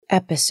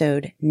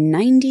Episode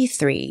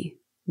 93,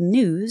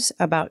 News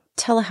about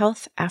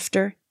Telehealth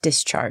After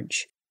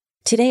Discharge.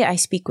 Today I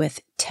speak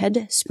with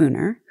Ted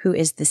Spooner, who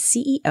is the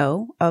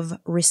CEO of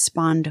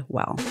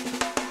RespondWell.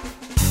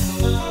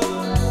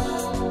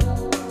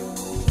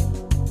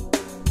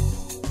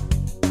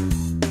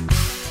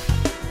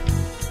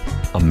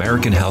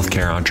 American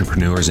healthcare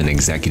entrepreneurs and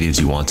executives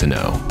you want to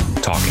know.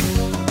 Talking.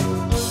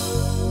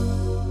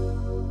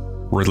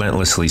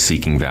 Relentlessly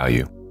seeking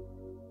value.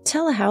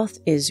 Telehealth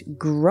is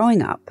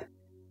growing up.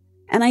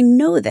 And I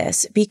know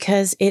this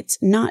because it's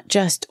not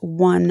just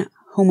one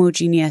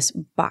homogeneous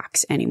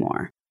box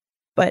anymore,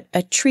 but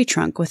a tree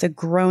trunk with a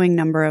growing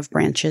number of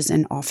branches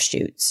and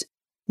offshoots.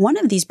 One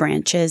of these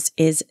branches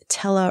is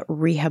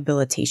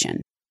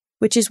telerehabilitation,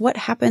 which is what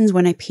happens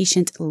when a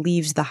patient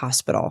leaves the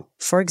hospital,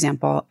 for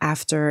example,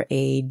 after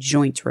a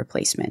joint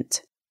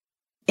replacement.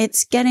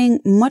 It's getting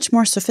much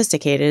more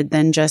sophisticated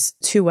than just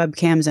two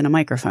webcams and a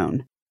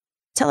microphone.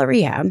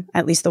 Telerehab,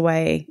 at least the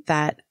way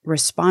that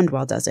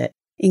RespondWell does it,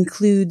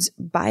 includes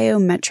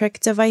biometric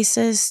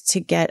devices to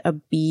get a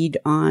bead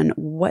on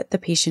what the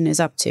patient is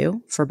up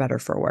to, for better or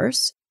for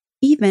worse,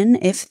 even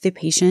if the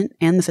patient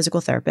and the physical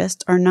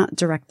therapist are not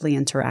directly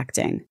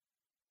interacting.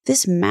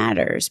 This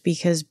matters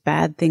because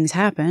bad things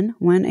happen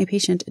when a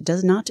patient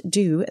does not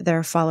do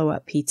their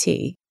follow-up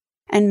PT,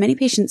 and many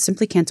patients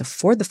simply can't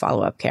afford the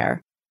follow-up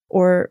care.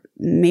 Or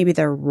maybe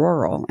they're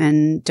rural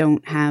and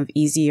don't have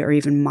easy or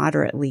even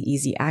moderately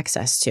easy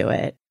access to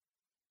it.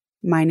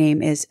 My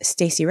name is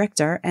Stacey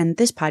Richter, and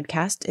this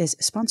podcast is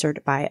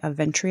sponsored by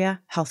Aventria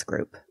Health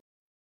Group.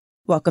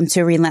 Welcome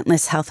to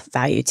Relentless Health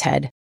Value,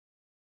 Ted.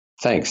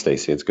 Thanks,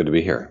 Stacey. It's good to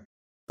be here.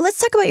 Let's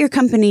talk about your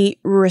company,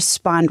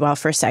 RespondWell,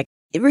 for a sec.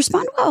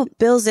 RespondWell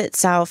bills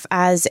itself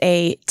as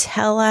a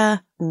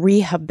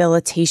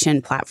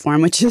telerehabilitation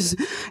platform, which is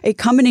a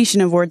combination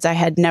of words I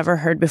had never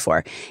heard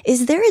before.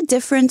 Is there a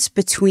difference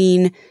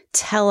between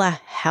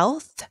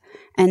telehealth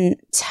and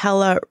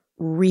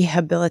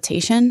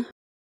telerehabilitation?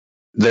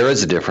 There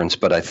is a difference,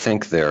 but I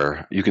think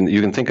you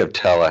can think of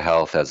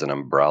telehealth as an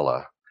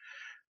umbrella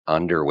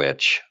under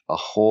which a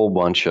whole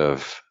bunch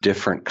of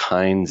different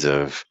kinds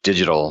of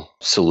digital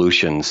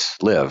solutions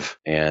live.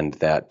 And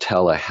that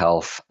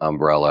telehealth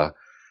umbrella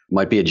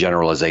might be a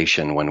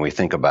generalization when we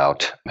think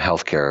about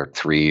healthcare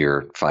 3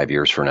 or 5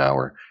 years from now,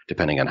 or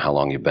depending on how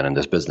long you've been in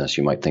this business,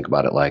 you might think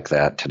about it like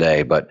that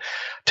today. But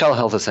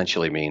telehealth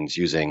essentially means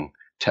using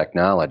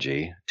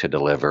technology to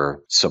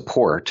deliver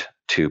support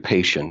to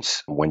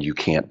patients when you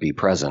can't be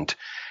present.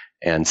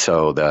 And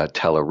so the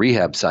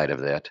telerehab side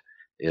of it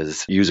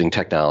is using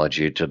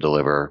technology to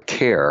deliver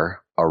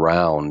care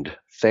around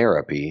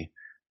therapy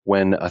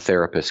when a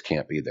therapist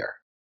can't be there.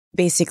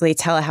 Basically,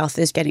 telehealth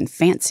is getting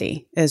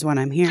fancy, is what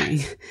I'm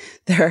hearing.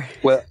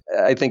 Well,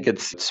 I think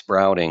it's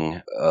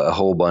sprouting a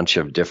whole bunch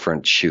of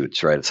different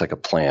shoots, right? It's like a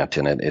plant,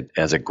 and it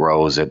as it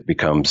grows, it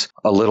becomes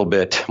a little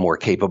bit more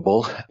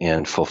capable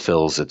and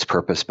fulfills its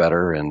purpose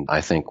better. And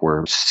I think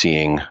we're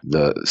seeing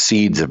the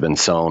seeds have been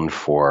sown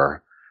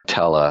for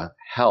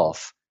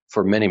telehealth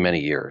for many,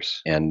 many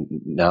years. And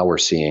now we're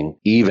seeing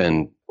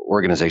even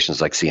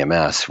organizations like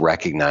CMS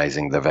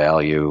recognizing the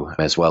value,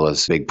 as well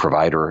as big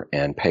provider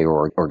and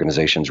payer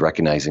organizations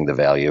recognizing the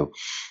value.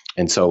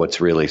 And so it's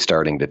really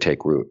starting to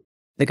take root.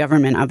 The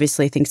government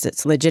obviously thinks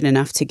it's legit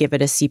enough to give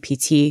it a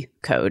CPT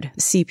code,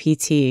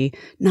 CPT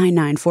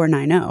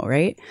 99490,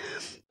 right?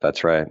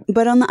 That's right.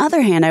 But on the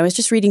other hand, I was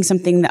just reading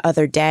something the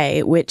other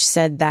day which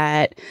said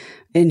that,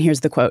 and here's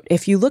the quote,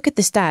 if you look at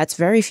the stats,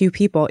 very few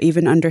people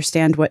even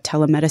understand what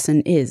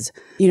telemedicine is.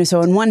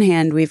 So on one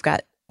hand, we've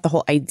got the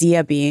whole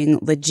idea being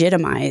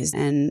legitimized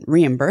and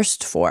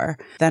reimbursed for.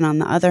 Then on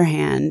the other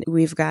hand,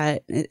 we've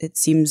got, it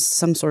seems,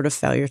 some sort of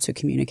failure to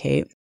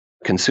communicate.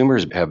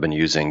 Consumers have been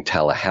using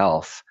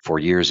telehealth for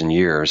years and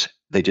years.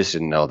 They just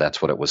didn't know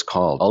that's what it was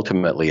called.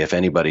 Ultimately, if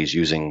anybody's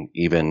using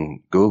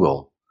even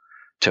Google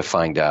to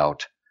find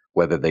out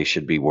whether they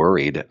should be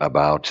worried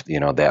about,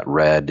 that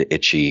red,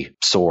 itchy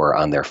sore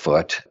on their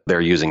foot, they're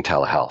using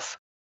telehealth.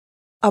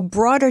 A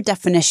broader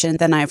definition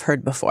than I've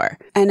heard before.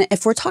 And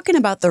if we're talking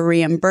about the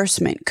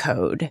reimbursement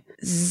code,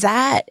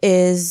 that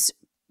is,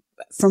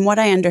 from what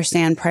I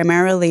understand,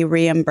 primarily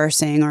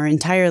reimbursing or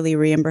entirely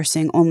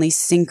reimbursing only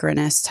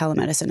synchronous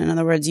telemedicine. In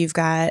other words, you've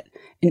got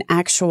an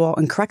actual,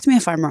 and correct me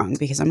if I'm wrong,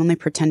 because I'm only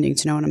pretending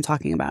to know what I'm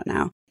talking about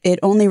now. It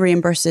only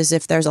reimburses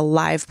if there's a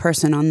live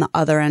person on the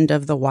other end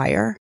of the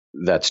wire.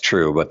 That's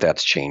true, but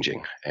that's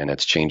changing, and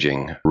it's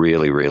changing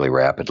really, really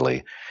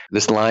rapidly.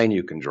 This line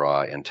you can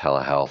draw in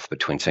telehealth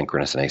between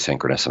synchronous and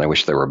asynchronous, and I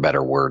wish there were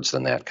better words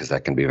than that, because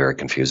that can be very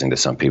confusing to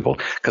some people,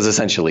 because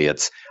essentially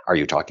it's, are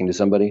you talking to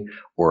somebody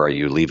or are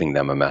you leaving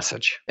them a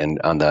message?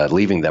 And on the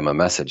leaving them a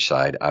message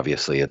side,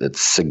 obviously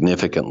it's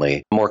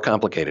significantly more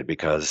complicated,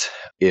 because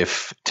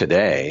if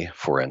today,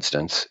 for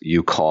instance,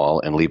 you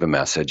call and leave a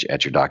message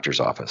at your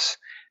doctor's office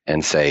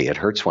and say, it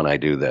hurts when I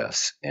do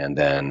this, and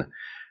then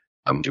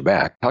you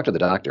back, talk to the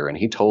doctor, and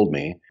he told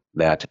me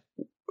that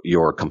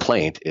your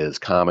complaint is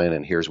common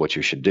and here's what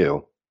you should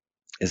do.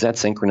 Is that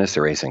synchronous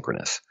or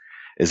asynchronous?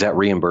 Is that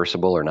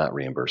reimbursable or not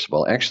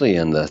reimbursable? Actually,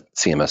 in the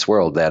CMS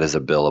world, that is a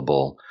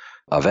billable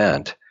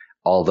event,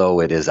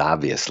 although it is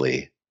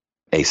obviously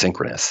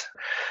asynchronous.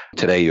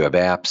 Today, you have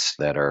apps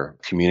that are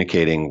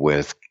communicating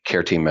with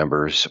care team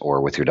members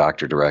or with your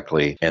doctor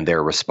directly, and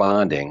they're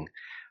responding.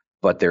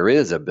 But there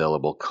is a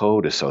billable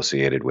code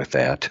associated with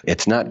that.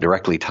 It's not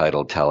directly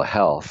titled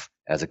telehealth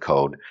as a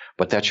code,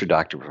 but that's your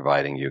doctor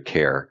providing you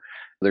care.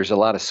 There's a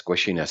lot of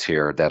squishiness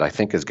here that I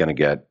think is going to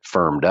get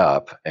firmed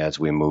up as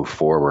we move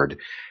forward.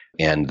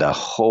 And the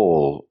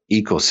whole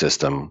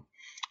ecosystem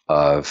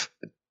of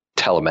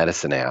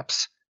telemedicine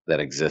apps that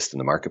exist in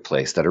the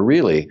marketplace that are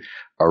really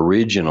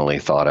originally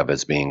thought of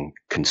as being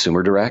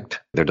consumer direct.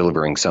 They're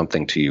delivering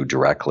something to you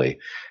directly.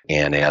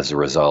 And as a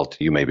result,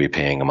 you may be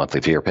paying a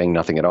monthly fee or paying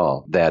nothing at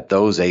all. That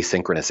those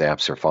asynchronous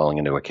apps are falling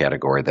into a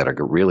category that are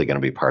really going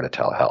to be part of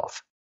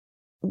telehealth.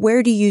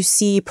 Where do you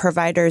see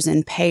providers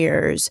and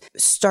payers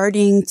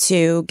starting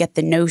to get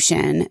the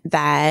notion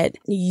that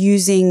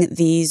using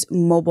these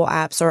mobile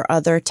apps or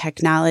other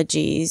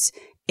technologies,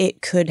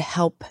 it could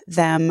help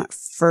them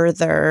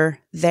further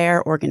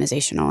their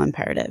organizational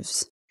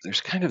imperatives? There's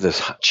kind of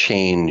this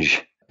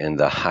change in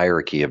the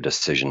hierarchy of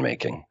decision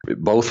making,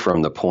 both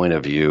from the point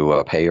of view of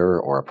a payer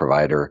or a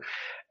provider,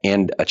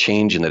 and a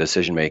change in the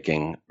decision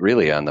making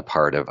really on the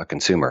part of a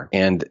consumer.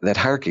 And that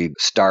hierarchy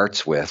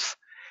starts with,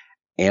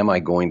 am I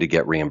going to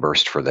get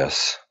reimbursed for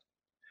this?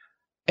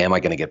 Am I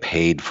going to get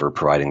paid for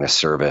providing this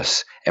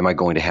service? Am I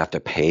going to have to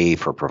pay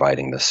for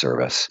providing this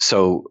service?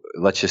 So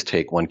let's just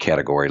take one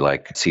category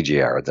like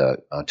CJR, the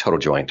total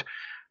joint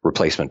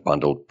replacement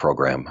bundled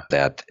program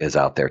that is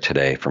out there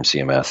today from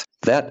CMS.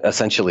 That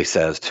essentially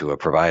says to a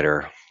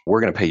provider,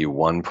 we're going to pay you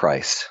one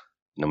price,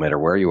 no matter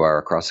where you are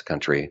across the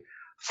country,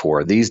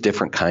 for these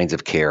different kinds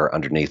of care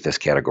underneath this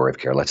category of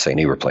care, let's say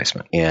knee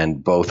replacement,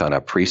 and both on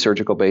a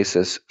pre-surgical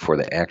basis for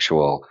the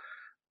actual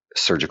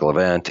surgical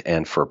event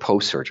and for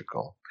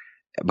post-surgical.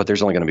 But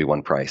there's only going to be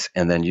one price.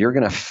 And then you're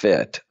going to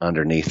fit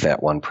underneath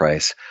that one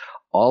price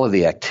all of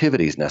the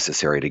activities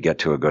necessary to get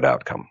to a good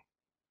outcome.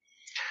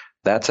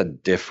 That's a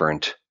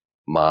different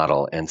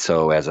model. And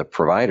so as a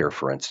provider,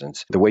 for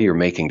instance, the way you're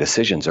making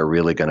decisions are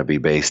really going to be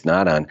based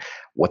not on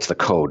what's the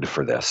code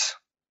for this,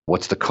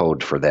 what's the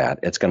code for that.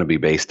 It's going to be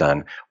based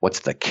on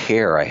what's the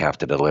care I have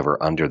to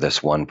deliver under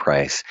this one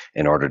price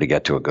in order to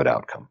get to a good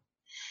outcome.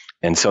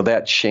 And so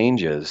that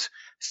changes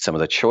some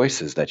of the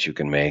choices that you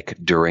can make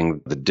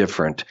during the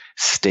different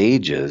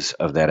stages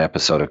of that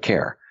episode of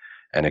care.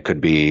 And it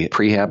could be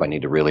prehab. I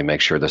need to really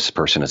make sure this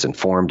person is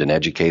informed and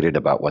educated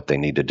about what they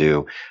need to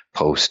do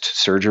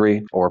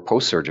post-surgery, or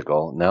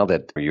post-surgical. Now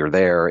that you're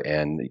there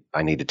and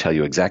I need to tell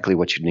you exactly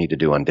what you need to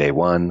do on day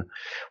one,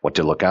 what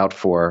to look out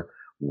for,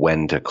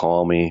 when to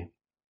call me.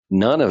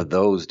 None of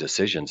those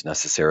decisions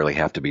necessarily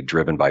have to be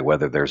driven by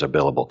whether there's a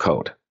billable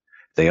code.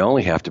 They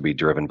only have to be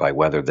driven by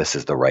whether this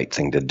is the right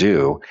thing to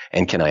do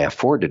and can I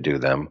afford to do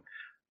them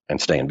and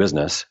stay in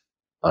business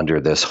under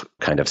this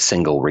kind of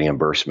single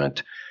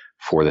reimbursement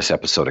for this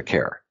episode of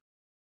care.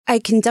 I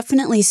can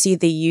definitely see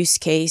the use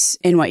case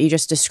in what you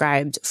just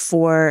described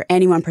for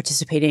anyone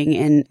participating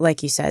in,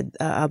 like you said,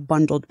 a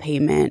bundled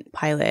payment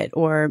pilot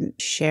or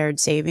shared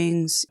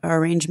savings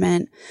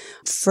arrangement.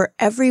 For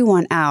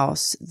everyone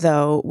else,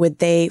 though, would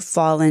they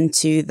fall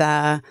into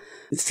the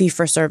fee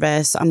for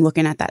service? I'm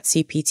looking at that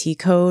CPT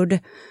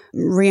code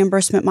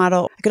reimbursement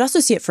model. I could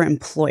also see it for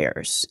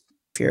employers,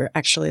 if you're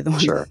actually the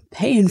one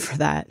paying for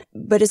that.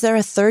 But is there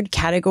a third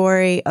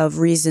category of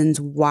reasons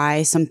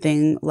why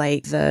something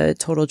like the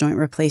total joint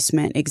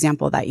replacement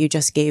example that you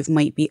just gave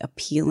might be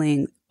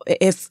appealing,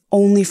 if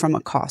only from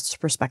a cost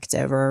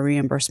perspective or a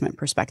reimbursement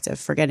perspective,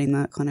 forgetting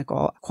the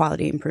clinical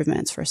quality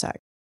improvements for a sec?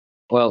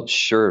 Well,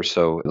 sure.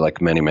 So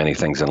like many, many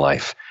things in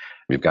life,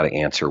 we've got to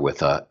answer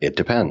with it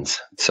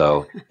depends.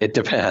 So it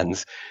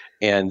depends.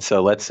 And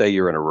so let's say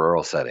you're in a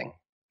rural setting.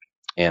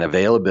 And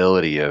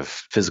availability of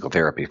physical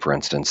therapy, for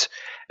instance,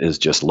 is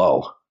just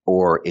low,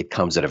 or it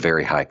comes at a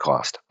very high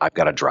cost. I've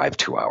got to drive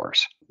 2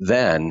 hours.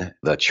 Then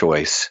the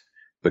choice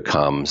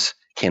becomes,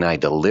 can I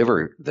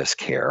deliver this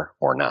care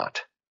or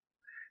not?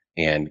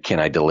 And can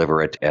I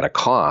deliver it at a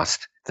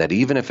cost that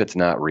even if it's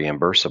not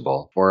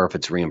reimbursable, or if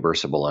it's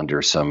reimbursable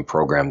under some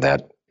program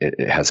that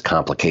it has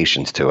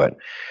complications to it,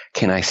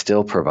 can I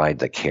still provide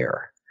the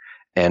care?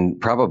 And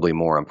probably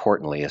more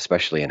importantly,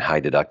 especially in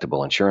high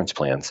deductible insurance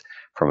plans,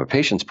 from a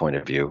patient's point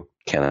of view,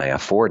 can I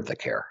afford the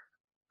care?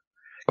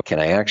 Can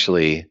I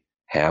actually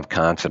have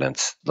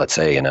confidence, let's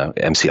say in a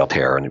MCL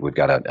tear, and we've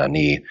got a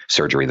knee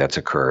surgery that's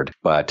occurred,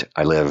 but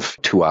I live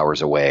 2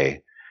 hours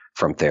away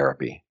from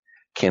therapy.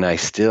 Can I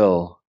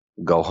still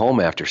go home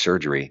after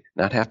surgery,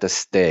 not have to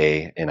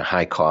stay in a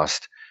high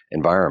cost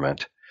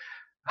environment,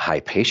 high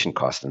patient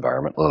cost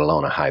environment, let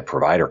alone a high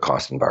provider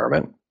cost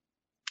environment?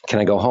 Can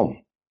I go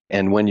home?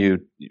 And when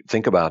you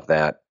think about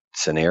that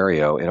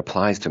scenario, it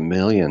applies to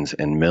millions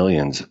and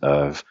millions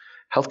of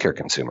healthcare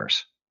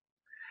consumers.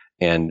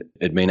 And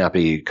it may not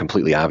be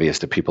completely obvious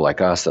to people like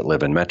us that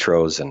live in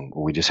metros and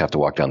we just have to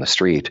walk down the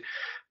street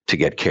to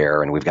get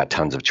care and we've got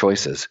tons of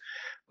choices.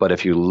 But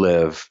if you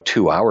live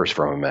 2 hours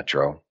from a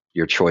metro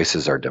your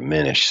choices are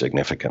diminished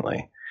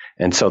significantly.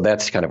 And so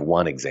that's kind of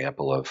one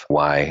example of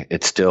why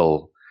it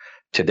still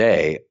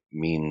today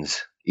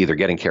means either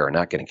getting care or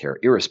not getting care,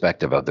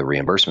 irrespective of the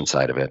reimbursement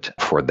side of it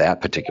for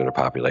that particular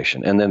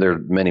population. And then there are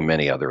many,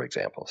 many other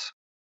examples.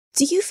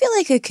 Do you feel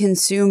like a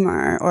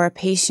consumer or a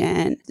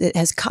patient that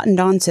has cottoned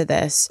onto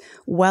this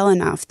well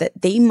enough that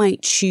they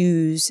might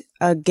choose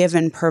a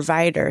given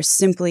provider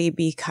simply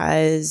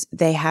because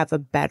they have a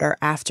better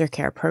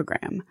aftercare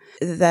program?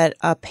 That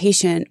a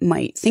patient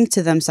might think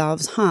to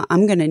themselves,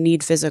 I'm going to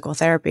need physical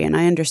therapy, and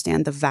I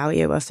understand the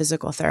value of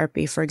physical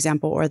therapy, for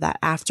example, or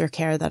that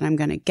aftercare that I'm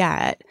going to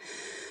get.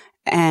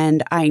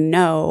 And I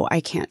know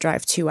I can't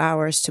drive 2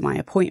 hours to my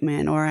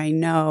appointment, or I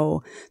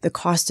know the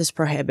cost is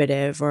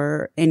prohibitive,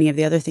 or any of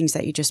the other things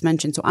that you just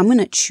mentioned. So I'm going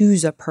to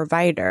choose a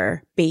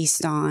provider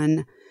based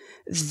on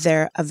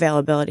their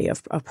availability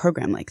of a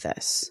program like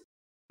this.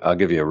 I'll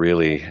give you a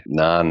really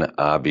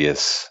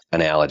non-obvious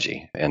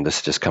analogy, and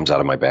this just comes out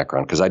of my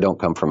background because I don't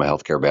come from a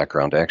healthcare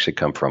background. I actually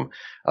come from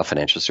a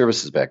financial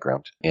services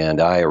background.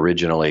 And I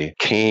originally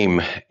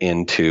came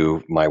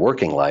into my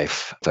working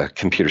life, the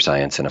computer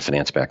science and a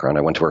finance background.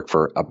 I went to work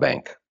for a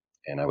bank,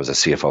 and I was a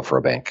CFO for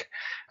a bank,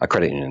 a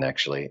credit union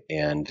actually.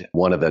 And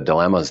one of the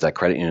dilemmas that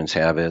credit unions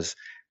have is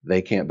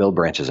they can't build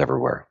branches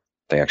everywhere.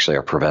 They actually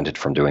are prevented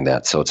from doing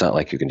that. So it's not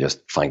like you can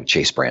just find a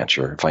Chase branch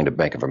or find a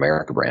Bank of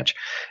America branch.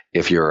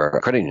 If you're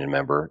a credit union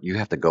member, you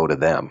have to go to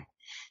them.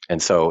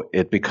 And so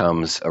it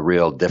becomes a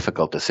real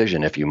difficult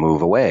decision if you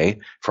move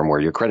away from where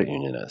your credit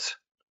union is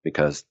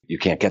because you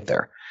can't get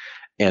there.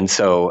 And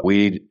so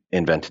we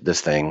invented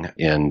this thing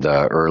in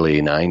the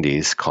early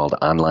 90s called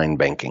online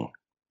banking.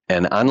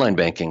 And online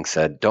banking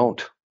said,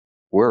 don't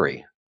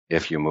worry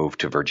if you move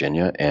to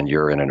Virginia and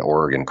you're in an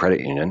Oregon credit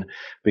union,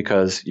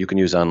 because you can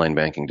use online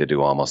banking to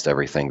do almost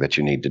everything that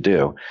you need to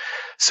do.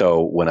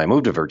 So when I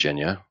moved to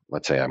Virginia,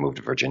 let's say I moved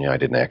to Virginia, I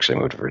didn't actually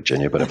move to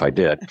Virginia, but if I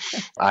did,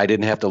 I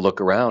didn't have to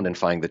look around and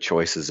find the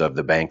choices of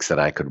the banks that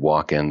I could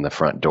walk in the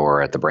front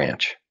door at the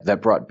branch.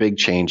 That brought big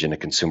change into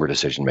consumer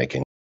decision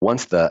making.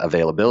 Once the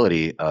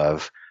availability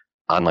of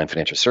online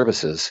financial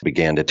services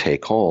began to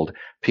take hold,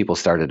 people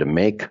started to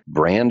make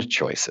brand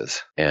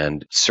choices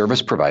and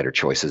service provider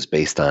choices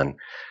based on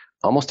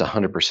almost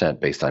 100%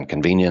 based on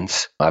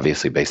convenience,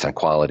 obviously based on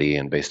quality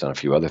and based on a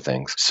few other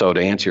things. So to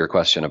answer your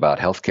question about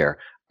healthcare,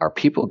 are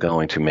people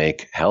going to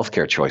make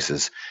healthcare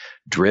choices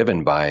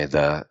driven by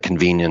the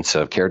convenience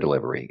of care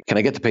delivery? Can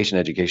I get the patient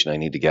education I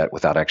need to get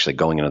without actually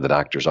going into the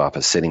doctor's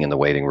office, sitting in the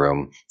waiting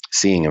room,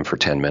 seeing him for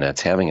 10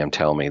 minutes, having him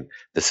tell me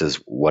this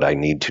is what I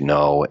need to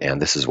know and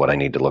this is what I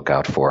need to look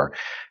out for?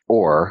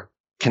 Or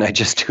can I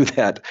just do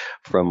that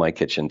from my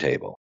kitchen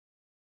table?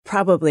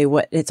 Probably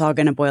what it's all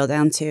going to boil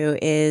down to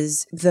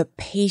is the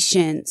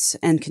patients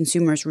and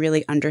consumers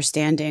really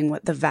understanding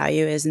what the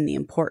value is and the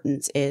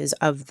importance is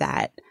of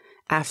that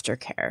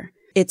aftercare.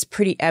 It's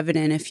pretty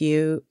evident if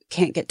you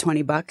can't get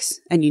 $20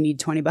 and you need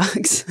 $20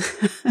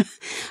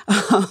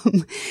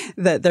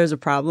 that there's a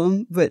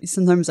problem. But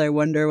sometimes I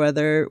wonder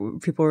whether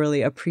people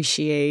really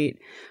appreciate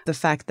the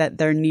fact that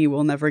their knee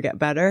will never get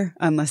better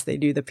unless they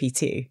do the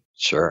PT.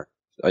 Sure.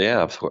 Oh,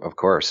 yeah, of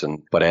course.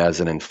 But as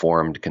an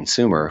informed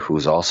consumer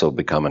who's also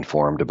become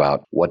informed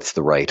about what's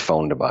the right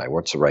phone to buy,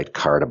 what's the right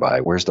car to buy,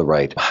 where's the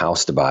right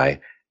house to buy,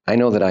 I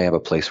know that I have a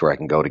place where I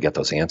can go to get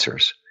those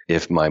answers.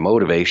 If my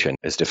motivation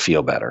is to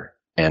feel better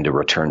and to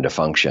return to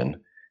function,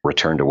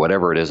 return to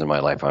whatever it is in my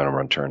life I want to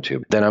return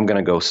to, then I'm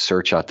going to go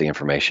search out the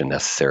information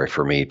necessary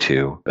for me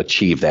to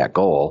achieve that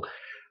goal.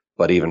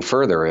 But even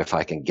further, if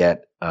I can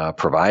get a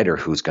provider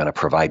who's going to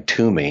provide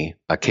to me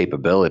a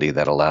capability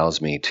that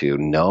allows me to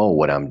know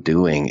what I'm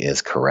doing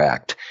is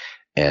correct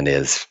and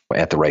is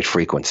at the right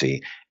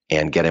frequency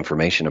and get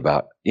information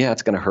about,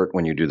 it's going to hurt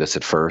when you do this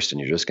at first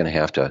and you're just going to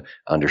have to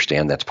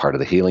understand that's part of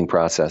the healing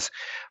process.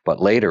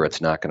 But later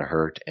it's not going to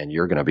hurt and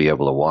you're going to be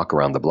able to walk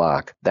around the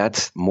block.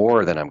 That's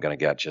more than I'm going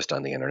to get just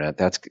on the internet.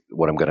 That's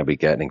what I'm going to be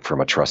getting from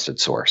a trusted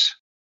source.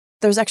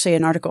 There was actually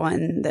an article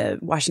in the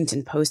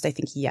Washington Post, I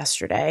think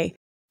yesterday,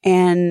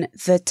 and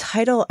the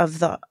title of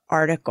the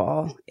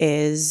article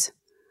is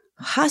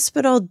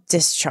Hospital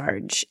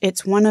Discharge.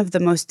 It's one of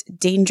the most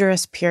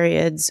dangerous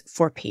periods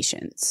for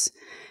patients.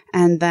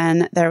 And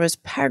then there was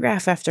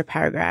paragraph after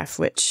paragraph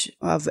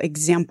of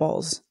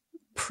examples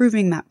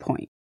proving that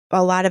point.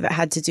 A lot of it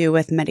had to do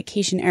with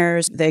medication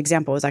errors. The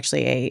example was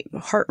actually a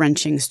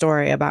heart-wrenching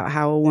story about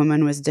how a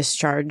woman was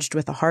discharged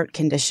with a heart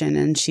condition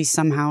and she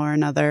somehow or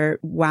another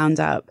wound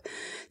up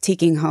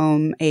taking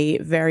home a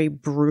very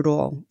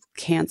brutal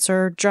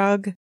cancer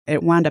drug.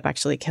 It wound up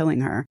actually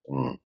killing her.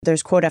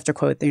 There's quote after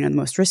quote, the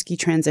most risky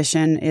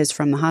transition is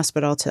from the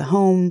hospital to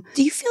home.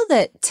 Do you feel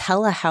that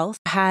telehealth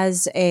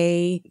has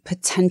a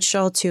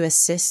potential to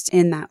assist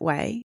in that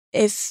way?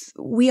 If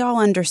we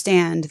all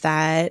understand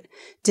that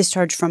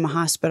discharge from a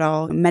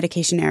hospital,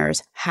 medication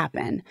errors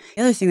happen.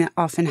 The other thing that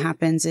often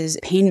happens is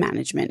pain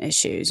management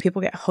issues.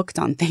 People get hooked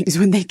on things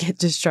when they get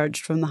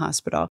discharged from the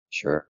hospital.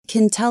 Sure.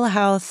 Can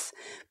telehealth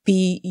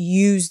be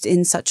used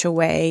in such a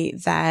way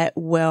that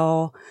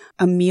will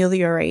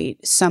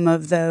ameliorate some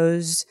of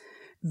those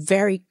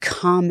very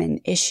common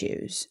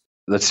issues.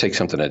 Let's take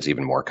something that's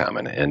even more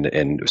common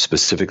and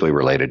specifically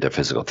related to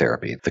physical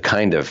therapy. The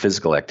kind of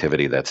physical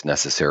activity that's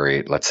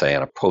necessary, let's say,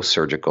 on a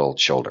post-surgical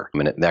shoulder. I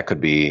mean, that could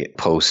be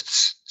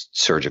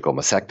post-surgical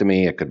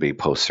mastectomy. It could be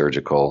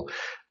post-surgical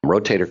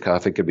rotator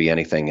cuff. It could be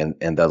anything.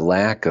 And the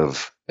lack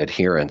of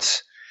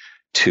adherence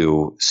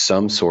to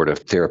some sort of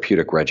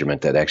therapeutic regimen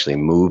that actually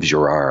moves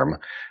your arm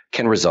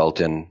can result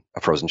in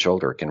a frozen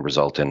shoulder. It can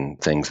result in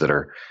things that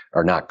are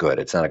not good.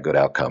 It's not a good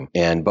outcome.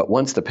 But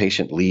once the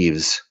patient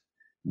leaves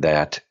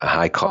that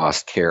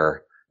high-cost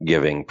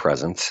caregiving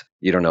presence,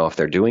 you don't know if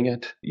they're doing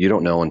it. You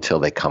don't know until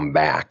they come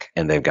back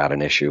and they've got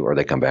an issue, or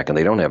they come back and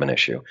they don't have an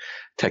issue.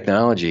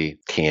 Technology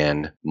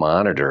can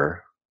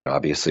monitor,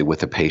 obviously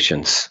with the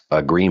patient's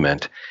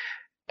agreement,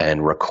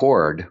 and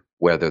record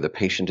whether the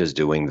patient is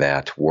doing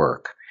that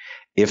work.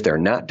 If they're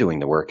not doing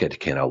the work, it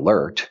can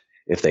alert.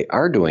 If they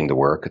are doing the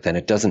work, then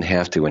it doesn't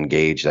have to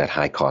engage that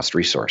high-cost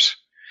resource.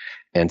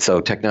 And so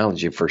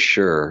technology for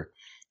sure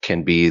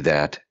can be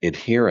that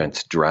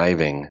adherence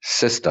driving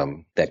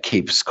system that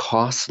keeps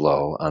costs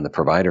low on the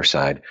provider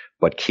side,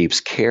 but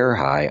keeps care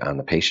high on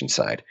the patient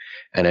side.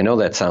 And I know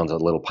that sounds a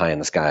little pie in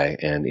the sky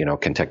and,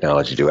 can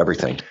technology do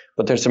everything?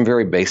 But there's some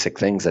very basic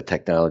things that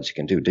technology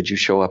can do. Did you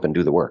show up and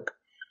do the work?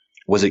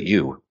 Was it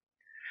you?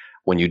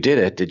 When you did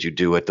it, did you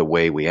do it the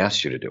way we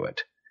asked you to do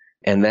it?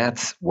 And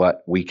that's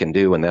what we can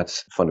do. And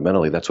that's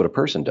fundamentally, that's what a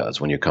person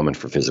does when you come in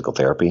for physical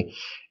therapy.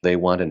 They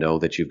want to know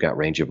that you've got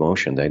range of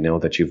motion. They know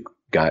that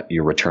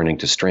you're returning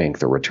to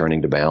strength or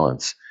returning to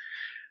balance.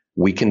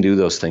 We can do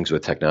those things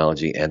with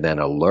technology and then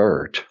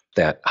alert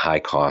that high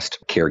cost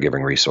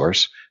caregiving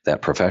resource,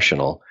 that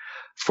professional,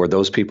 for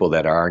those people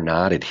that are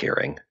not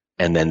adhering.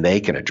 And then they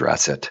can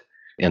address it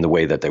in the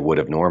way that they would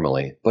have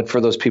normally. But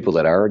for those people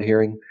that are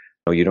adhering,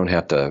 you don't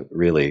have to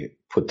really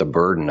put the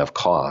burden of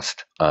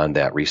cost on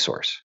that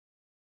resource.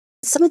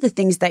 Some of the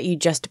things that you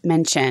just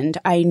mentioned,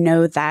 I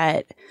know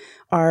that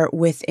are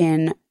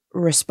within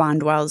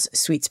RespondWell's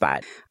sweet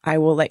spot. I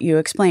will let you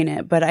explain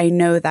it, but I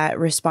know that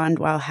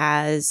RespondWell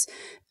has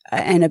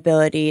an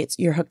ability,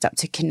 you're hooked up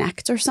to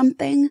Connect or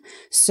something,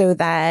 so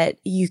that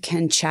you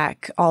can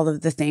check all of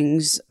the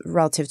things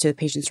relative to the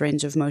patient's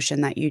range of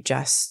motion that you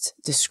just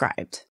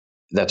described.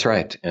 That's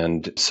right.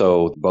 And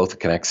so both the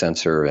Connect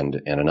sensor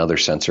and another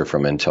sensor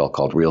from Intel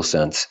called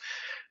RealSense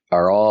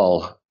are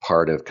all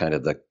part of kind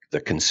of the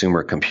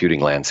consumer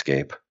computing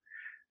landscape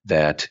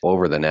that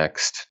over the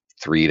next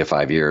 3 to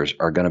 5 years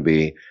are going to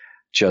be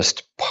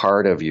just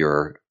part of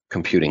your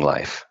computing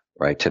life,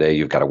 right? Today,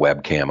 you've got a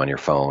webcam on your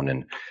phone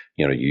and,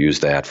 you use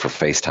that for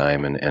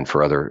FaceTime and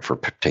for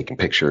taking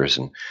pictures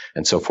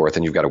and so forth.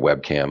 And you've got a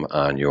webcam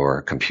on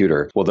your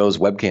computer. Well, those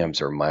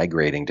webcams are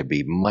migrating to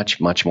be much,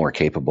 much more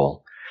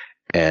capable,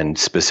 and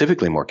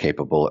specifically more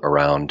capable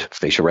around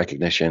facial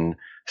recognition,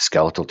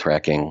 skeletal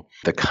tracking,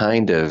 the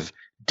kind of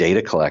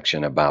data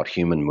collection about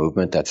human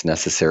movement that's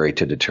necessary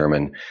to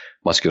determine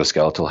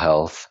musculoskeletal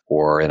health,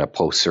 or in a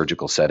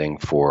post-surgical setting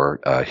for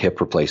hip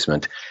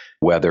replacement,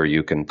 whether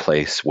you can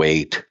place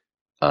weight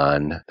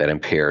on that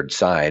impaired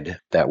side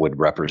that would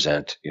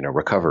represent,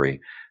 recovery.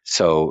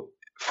 So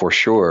for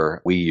sure,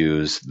 we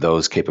use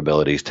those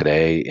capabilities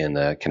today in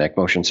the Connect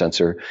motion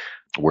sensor.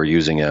 We're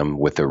using them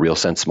with the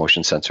RealSense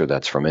motion sensor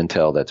that's from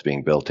Intel that's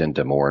being built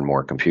into more and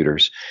more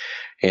computers.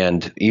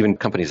 And even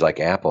companies like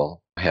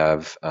Apple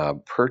have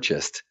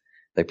purchased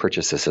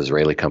this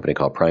Israeli company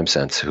called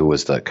PrimeSense, who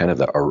was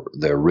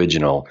the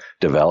original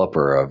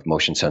developer of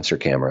motion sensor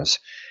cameras.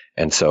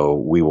 And so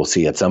we will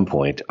see at some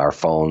point our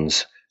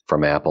phones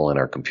from Apple and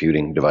our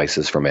computing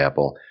devices from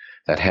Apple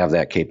that have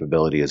that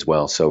capability as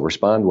well. So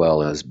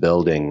RespondWell is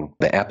building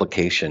the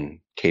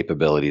application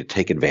capability to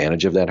take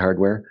advantage of that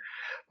hardware.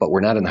 But we're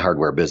not in the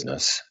hardware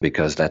business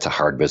because that's a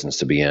hard business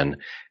to be in.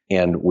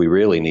 And we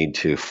really need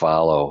to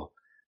follow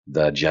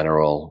the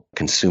general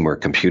consumer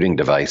computing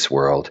device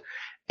world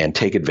and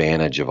take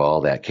advantage of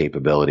all that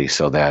capability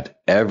so that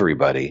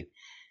everybody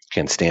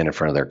can stand in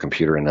front of their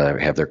computer and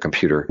have their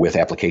computer with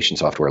application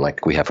software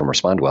like we have from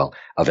RespondWell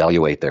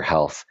evaluate their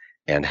health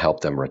and help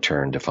them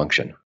return to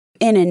function.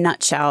 In a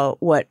nutshell,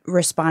 what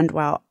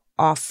RespondWell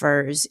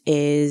offers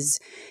is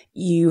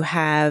you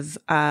have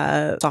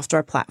a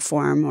software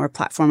platform or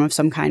platform of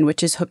some kind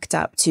which is hooked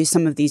up to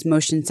some of these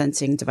motion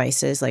sensing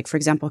devices, like, for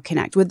example,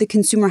 Connect. Would the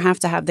consumer have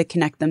to have the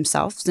Connect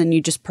themselves and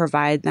you just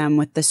provide them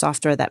with the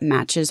software that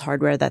matches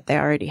hardware that they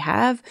already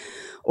have?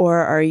 Or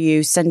are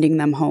you sending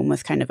them home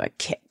with kind of a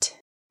kit?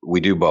 We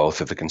do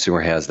both if the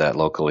consumer has that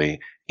locally,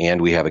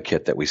 and we have a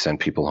kit that we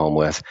send people home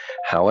with.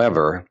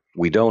 However,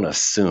 we don't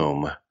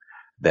assume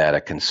that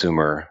a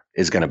consumer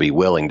is going to be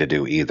willing to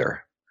do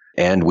either.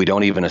 And we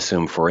don't even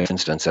assume, for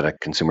instance, that a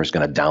consumer is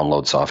going to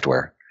download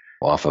software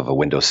off of a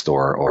Windows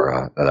store or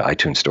an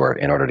iTunes store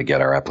in order to get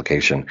our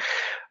application.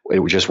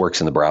 It just works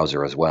in the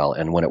browser as well.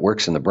 And when it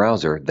works in the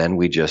browser, then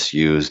we just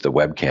use the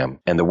webcam.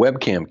 And the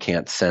webcam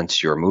can't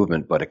sense your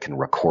movement, but it can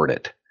record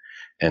it.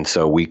 And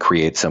so we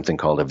create something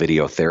called a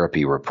video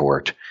therapy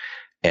report.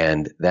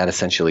 And that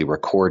essentially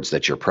records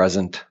that you're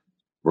present,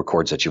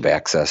 records that you've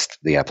accessed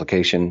the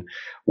application.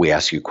 We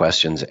ask you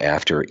questions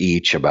after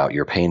each about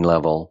your pain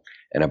level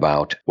and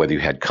about whether you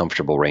had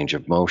comfortable range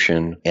of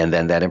motion. And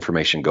then that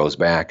information goes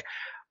back.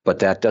 But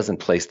that doesn't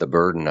place the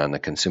burden on the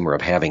consumer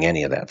of having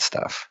any of that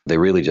stuff. They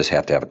really just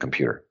have to have a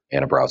computer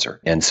and a browser.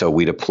 And so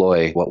we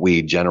deploy what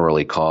we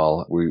generally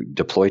call, we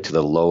deploy to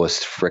the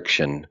lowest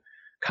friction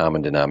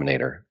common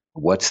denominator.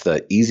 What's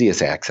the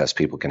easiest access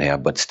people can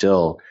have, but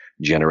still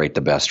generate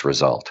the best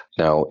result?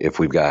 Now, if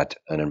we've got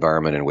an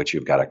environment in which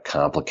you've got a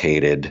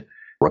complicated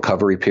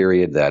recovery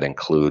period that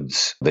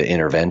includes the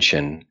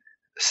intervention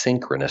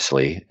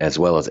synchronously as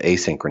well as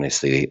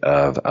asynchronously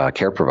of a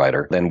care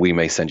provider, then we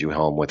may send you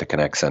home with a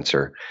Kinect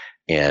sensor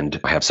and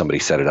have somebody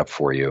set it up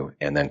for you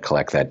and then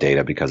collect that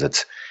data because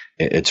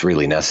it's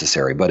really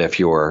necessary. But if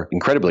you're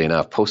incredibly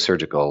enough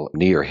post-surgical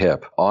knee or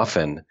hip,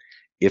 often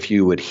if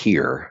you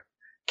adhere,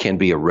 can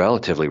be a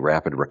relatively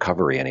rapid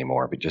recovery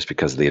anymore, but just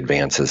because of the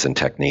advances in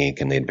technique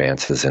and the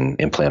advances in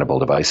implantable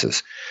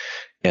devices.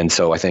 And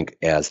so I think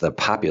as the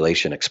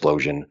population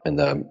explosion in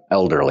the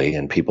elderly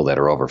and people that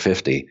are over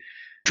 50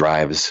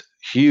 drives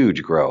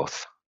huge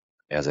growth,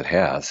 as it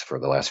has for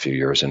the last few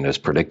years and is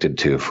predicted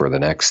to for the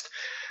next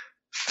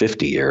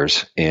 50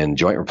 years in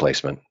joint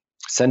replacement,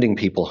 sending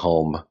people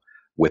home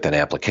with an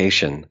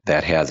application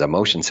that has a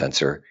motion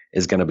sensor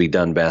is going to be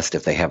done best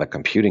if they have a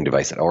computing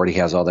device that already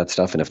has all that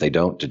stuff. And if they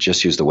don't, to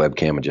just use the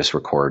webcam and just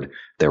record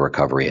their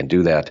recovery and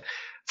do that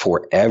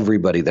for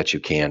everybody that you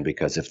can,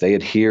 because if they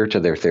adhere to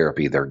their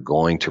therapy, they're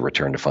going to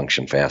return to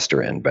function faster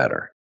and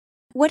better.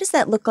 What does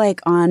that look like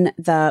on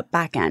the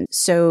back end?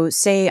 So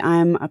say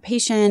I'm a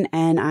patient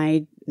and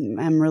I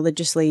am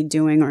religiously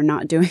doing or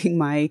not doing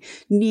my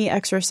knee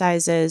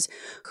exercises.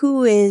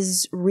 Who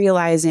is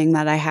realizing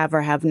that I have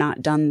or have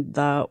not done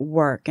the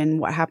work,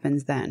 and what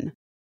happens then?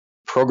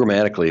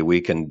 Programmatically,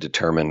 we can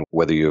determine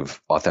whether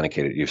you've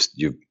authenticated,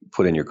 you've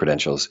put in your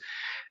credentials.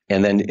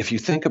 And then if you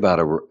think about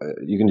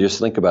you can just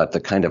think about the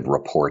kind of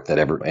report that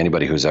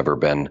anybody who's ever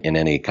been in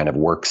any kind of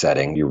work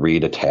setting, you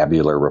read a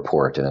tabular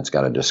report and it's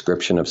got a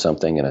description of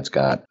something and it's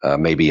got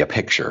maybe a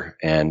picture.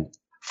 And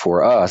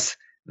for us,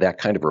 that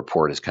kind of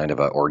report is kind of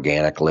an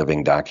organic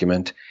living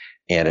document.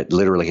 And it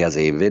literally has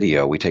a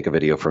video. We take a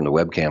video from the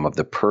webcam of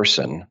the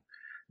person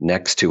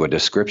next to a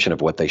description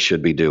of what they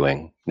should be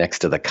doing, next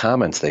to the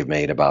comments they've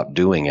made about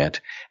doing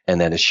it,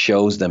 and then it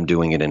shows them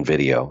doing it in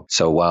video.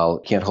 So while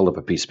you can't hold up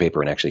a piece of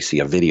paper and actually see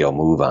a video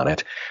move on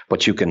it,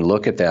 but you can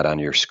look at that on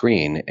your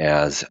screen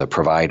as a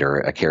provider,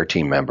 a care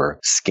team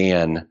member,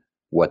 scan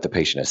what the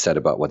patient has said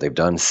about what they've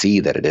done,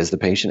 see that it is the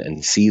patient,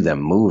 and see them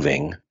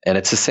moving. And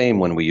it's the same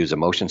when we use a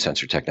motion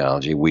sensor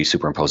technology. We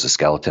superimpose a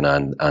skeleton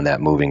on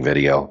that moving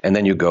video, and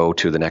then you go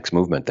to the next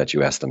movement that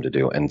you ask them to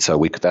do. And so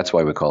that's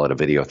why we call it a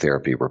video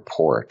therapy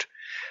report.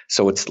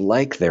 So it's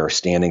like they're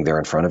standing there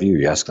in front of you.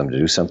 You ask them to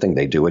do something,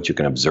 they do it. You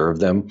can observe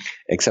them,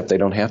 except they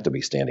don't have to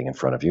be standing in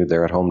front of you.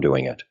 They're at home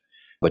doing it.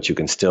 But you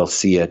can still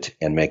see it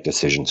and make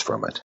decisions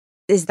from it.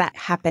 Is that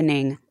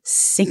happening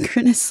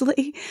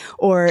synchronously,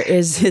 or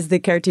is the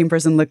care team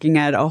person looking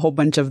at a whole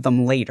bunch of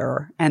them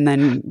later and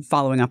then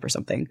following up or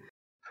something?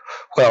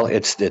 Well,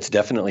 it's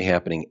definitely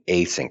happening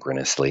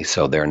asynchronously.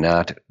 So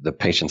the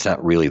patient's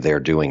not really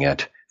there doing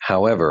it.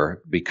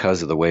 However,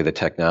 because of the way the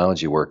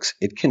technology works,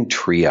 it can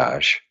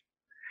triage,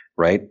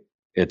 right?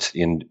 It's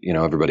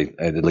everybody,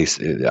 at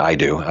least I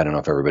do. I don't know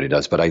if everybody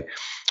does, but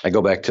I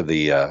go back to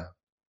the,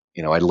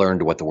 I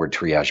learned what the word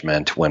triage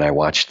meant when I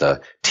watched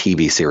the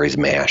TV series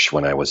MASH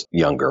when I was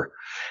younger.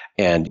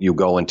 And you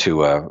go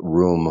into a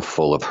room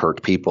full of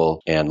hurt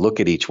people and look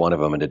at each one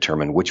of them and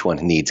determine which one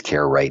needs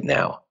care right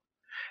now.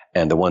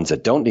 And the ones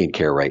that don't need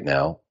care right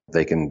now,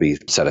 they can be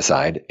set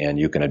aside and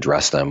you can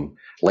address them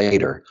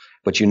later.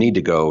 But you need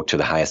to go to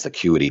the highest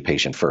acuity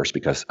patient first,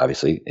 because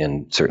obviously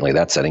in certainly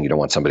that setting, you don't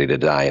want somebody to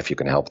die if you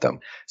can help them.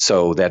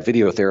 So that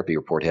video therapy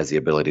report has the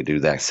ability to do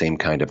that same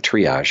kind of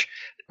triage.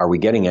 Are we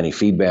getting any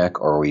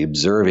feedback, or are we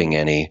observing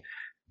any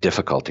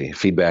difficulty?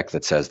 Feedback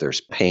that says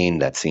there's pain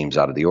that seems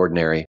out of the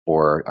ordinary,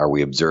 or are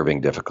we observing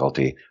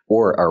difficulty,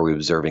 or are we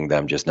observing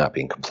them just not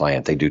being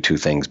compliant? They do two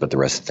things, but the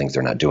rest of the things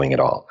they're not doing at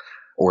all,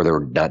 or they're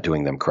not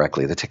doing them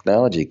correctly. The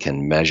technology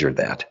can measure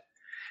that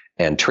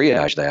and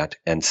triage that.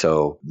 And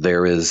so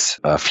there is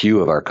a few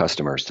of our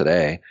customers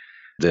today,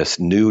 this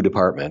new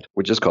department,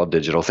 which is called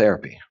digital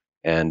therapy.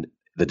 And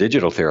the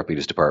digital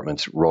therapies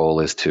department's role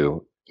is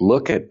to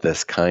look at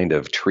this kind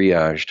of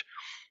triaged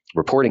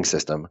reporting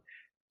system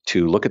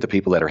to look at the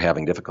people that are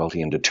having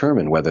difficulty and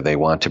determine whether they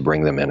want to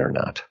bring them in or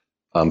not.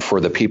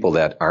 For the people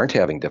that aren't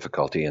having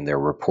difficulty and they're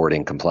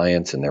reporting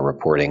compliance and they're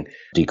reporting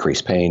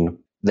decreased pain,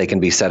 they can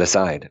be set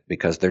aside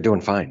because they're doing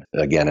fine.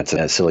 Again, it's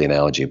a silly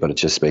analogy, but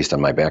it's just based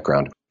on my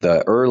background.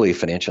 The early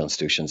financial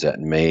institutions that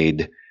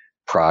made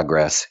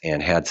progress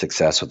and had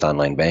success with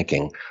online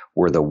banking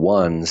were the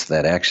ones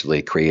that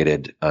actually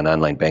created an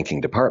online banking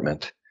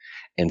department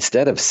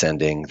instead of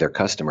sending their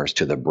customers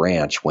to the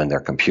branch when their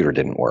computer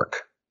didn't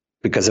work.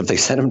 Because if they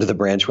sent them to the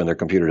branch when their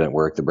computer didn't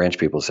work, the branch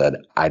people said,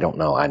 I don't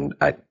know.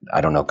 I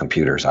don't know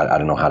computers. I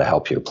don't know how to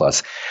help you.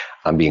 Plus,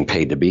 I'm being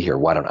paid to be here.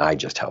 Why don't I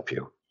just help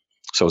you?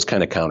 So it's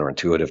kind of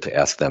counterintuitive to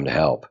ask them to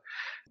help.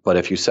 But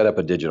if you set up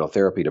a digital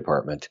therapy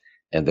department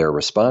and their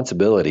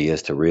responsibility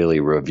is to really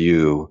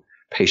review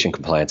patient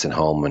compliance in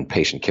home and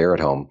patient care at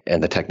home,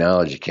 and the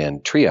technology can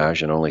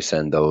triage and only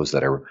send those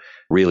that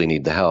really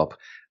need the help,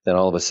 then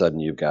all of a sudden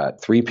you've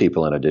got 3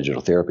 people in a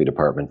digital therapy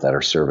department that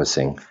are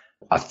servicing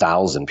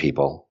 1,000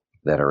 people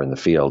that are in the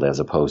field, as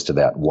opposed to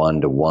that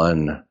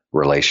one-to-one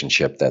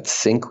relationship that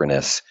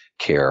synchronous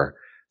care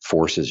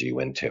forces you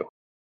into.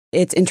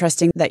 It's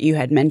interesting that you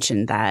had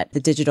mentioned that, the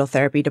digital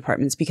therapy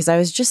departments, because I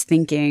was just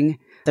thinking,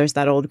 there's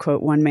that old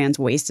quote, one man's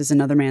waste is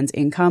another man's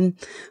income,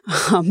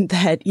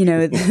 that,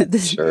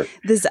 this, Sure.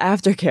 This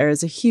aftercare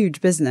is a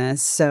huge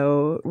business.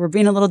 So we're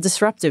being a little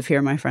disruptive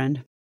here, my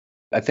friend.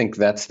 I think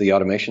that's the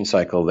automation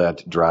cycle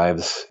that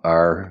drives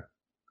our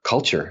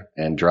culture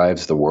and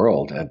drives the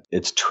world. And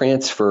it's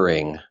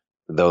transferring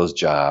those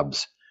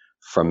jobs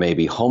from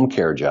maybe home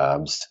care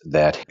jobs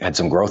that had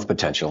some growth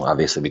potential,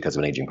 obviously because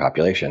of an aging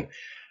population,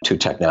 to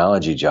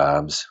technology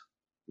jobs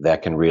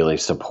that can really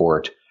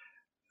support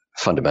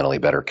fundamentally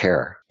better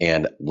care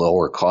and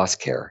lower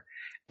cost care.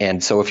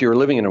 And so if you were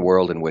living in a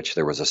world in which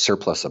there was a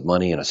surplus of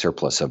money and a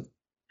surplus of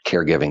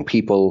caregiving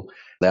people,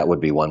 that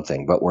would be one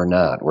thing. But we're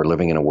not. We're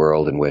living in a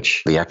world in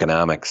which the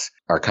economics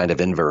are kind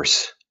of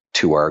inverse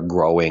to our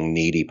growing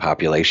needy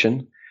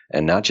population.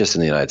 And not just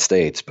in the United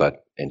States,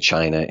 but in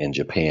China, in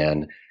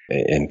Japan,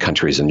 in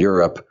countries in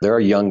Europe. There are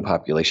young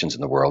populations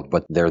in the world,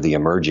 but they're the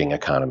emerging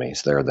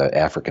economies. They're the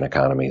African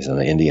economies and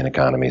the Indian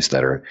economies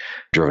that are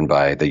driven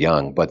by the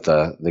young. But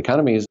the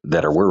economies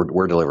that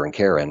we're delivering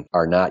care in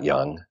are not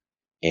young,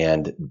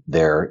 and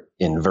they're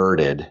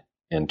inverted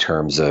in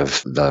terms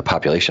of the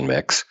population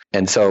mix.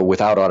 And so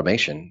without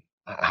automation,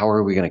 how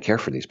are we going to care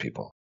for these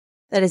people?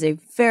 That is a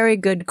very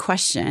good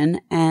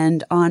question.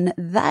 And on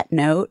that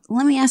note,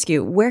 let me ask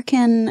you, where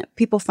can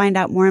people find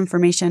out more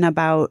information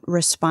about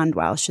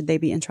RespondWell, should they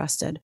be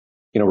interested?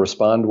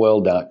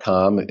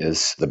 Respondwell.com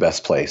is the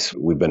best place.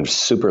 We've been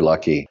super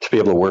lucky to be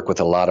able to work with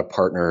a lot of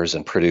partners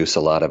and produce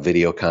a lot of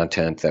video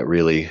content that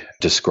really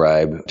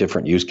describe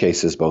different use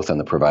cases, both on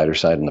the provider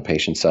side and the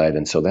patient side.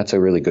 And so that's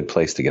a really good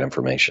place to get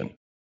information.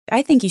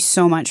 I thank you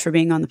so much for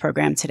being on the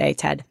program today,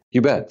 Ted.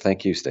 You bet.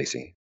 Thank you,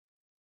 Stacy.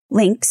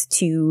 Links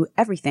to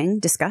everything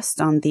discussed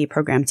on the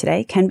program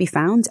today can be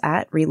found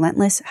at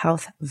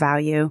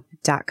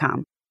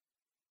relentlesshealthvalue.com.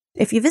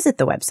 If you visit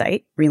the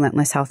website,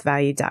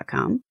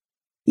 relentlesshealthvalue.com,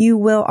 you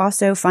will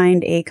also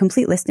find a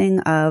complete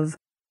listing of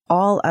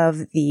all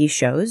of the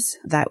shows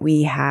that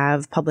we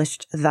have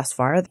published thus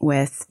far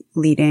with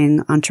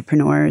leading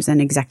entrepreneurs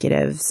and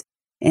executives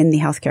in the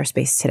healthcare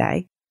space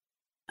today.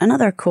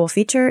 Another cool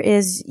feature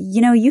is,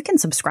 you can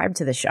subscribe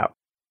to the show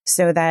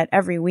so that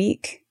every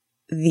week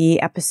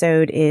the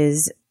episode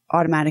is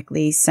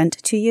automatically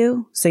sent to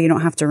you, so you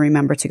don't have to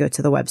remember to go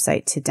to the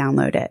website to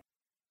download it.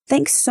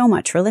 Thanks so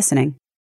much for listening.